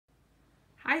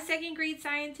Hi, second grade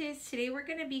scientists. Today we're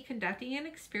going to be conducting an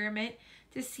experiment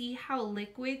to see how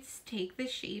liquids take the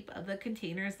shape of the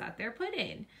containers that they're put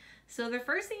in. So the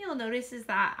first thing you'll notice is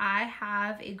that I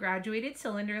have a graduated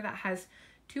cylinder that has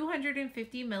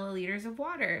 250 milliliters of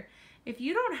water. If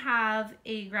you don't have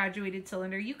a graduated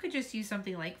cylinder, you could just use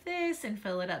something like this and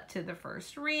fill it up to the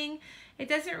first ring. It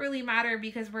doesn't really matter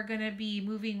because we're going to be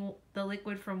moving the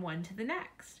liquid from one to the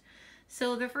next.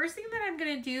 So the first thing that I'm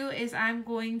going to do is I'm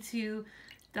going to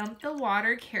dump the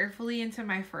water carefully into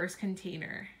my first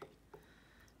container.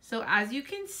 So as you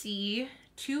can see,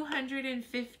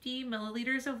 250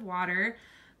 milliliters of water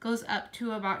goes up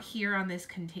to about here on this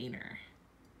container,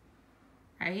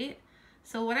 right?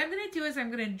 So what I'm going to do is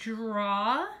I'm going to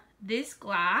draw this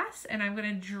glass and I'm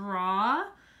going to draw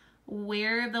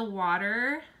where the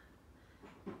water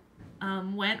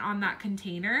went on that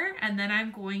container, and then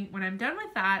when I'm done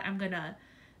with that, I'm going to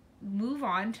move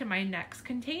on to my next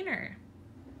container.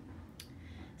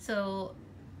 So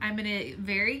I'm going to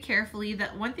very carefully,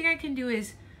 that one thing I can do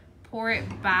is pour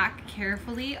it back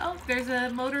carefully. Oh, there's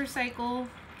a motorcycle.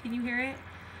 Can you hear it?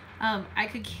 I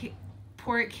could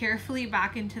pour it carefully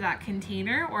back into that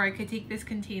container, or I could take this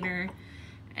container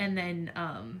and then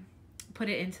put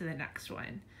it into the next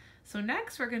one. So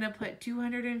next we're going to put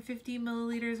 250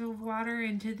 milliliters of water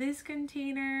into this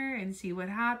container and see what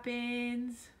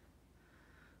happens.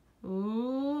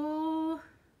 Ooh.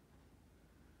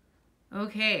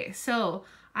 Okay, so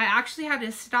I actually had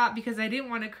to stop because I didn't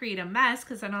want to create a mess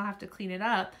because then I'll have to clean it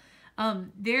up.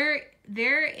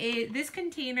 This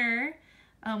container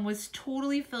was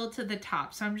totally filled to the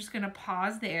top, so I'm just going to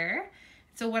pause there.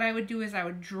 So what I would do is I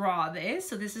would draw this.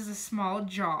 So this is a small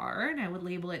jar, and I would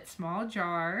label it small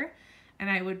jar, and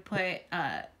I would put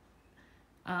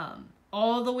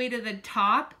all the way to the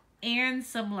top and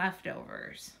some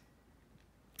leftovers.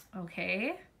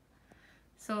 Okay.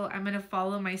 So I'm going to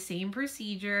follow my same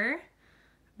procedure.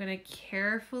 I'm going to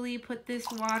carefully put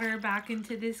this water back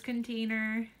into this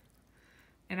container.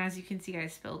 And as you can see, I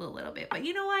spilled a little bit, but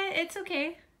you know what? It's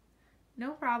okay.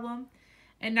 No problem.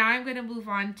 And now I'm going to move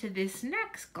on to this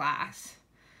next glass.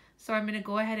 So I'm going to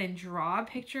go ahead and draw a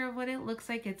picture of what it looks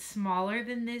like. It's smaller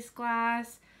than this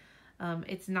glass.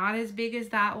 It's not as big as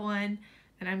that one.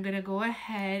 And I'm going to go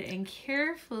ahead and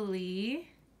carefully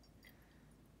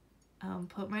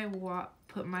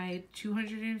put my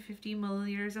 250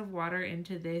 milliliters of water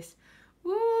into this.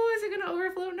 Ooh, is it gonna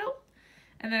overflow? Nope.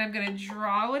 And then I'm gonna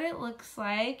draw what it looks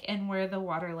like and where the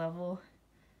water level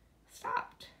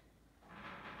stopped.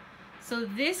 So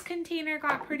this container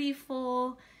got pretty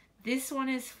full. This one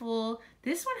is full.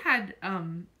 This one had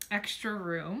extra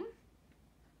room.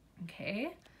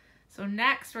 Okay. So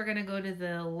next we're gonna go to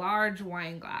the large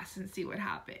wine glass and see what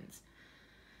happens.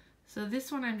 So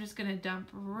this one I'm just gonna dump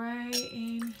right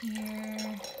in here.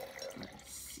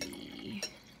 Let's see.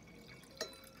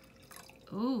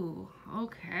 Ooh,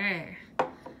 okay.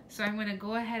 So I'm gonna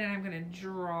go ahead and I'm gonna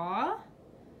draw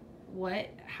where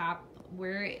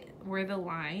the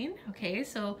line. Okay,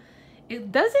 so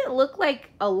it doesn't look like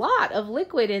a lot of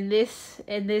liquid in this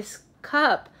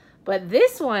cup, but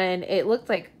this one, it looked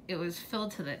like it was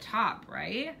filled to the top,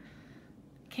 right?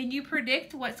 Can you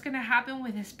predict what's going to happen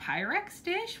with this Pyrex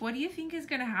dish? What do you think is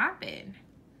going to happen?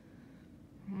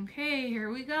 Okay,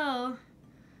 here we go.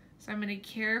 So I'm going to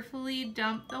carefully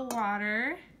dump the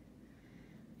water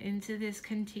into this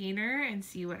container and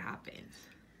see what happens.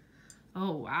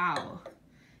 Oh, wow.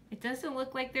 It doesn't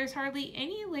look like there's hardly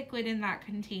any liquid in that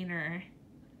container.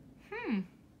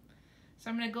 So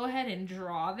I'm going to go ahead and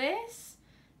draw this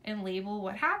and label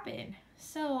what happened.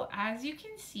 So as you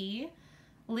can see,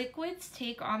 liquids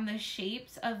take on the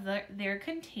shapes of their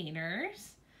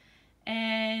containers.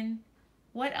 And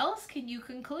what else can you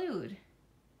conclude?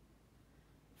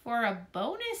 For a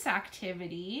bonus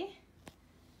activity,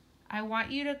 I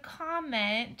want you to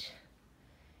comment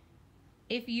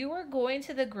if you were going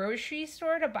to the grocery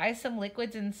store to buy some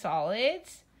liquids and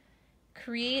solids.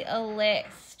 Create a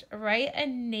list. Write a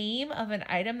name of an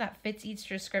item that fits each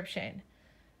description.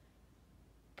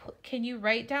 Can you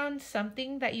write down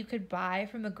something that you could buy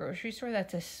from the grocery store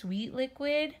that's a sweet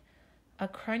liquid, a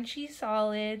crunchy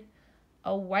solid,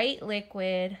 a white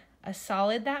liquid, a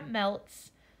solid that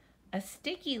melts, a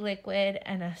sticky liquid,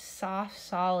 and a soft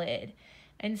solid?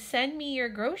 And send me your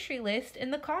grocery list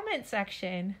in the comment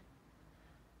section.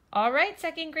 All right,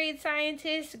 second grade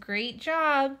scientists, great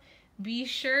job. Be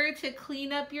sure to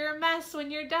clean up your mess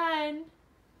when you're done.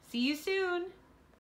 See you soon.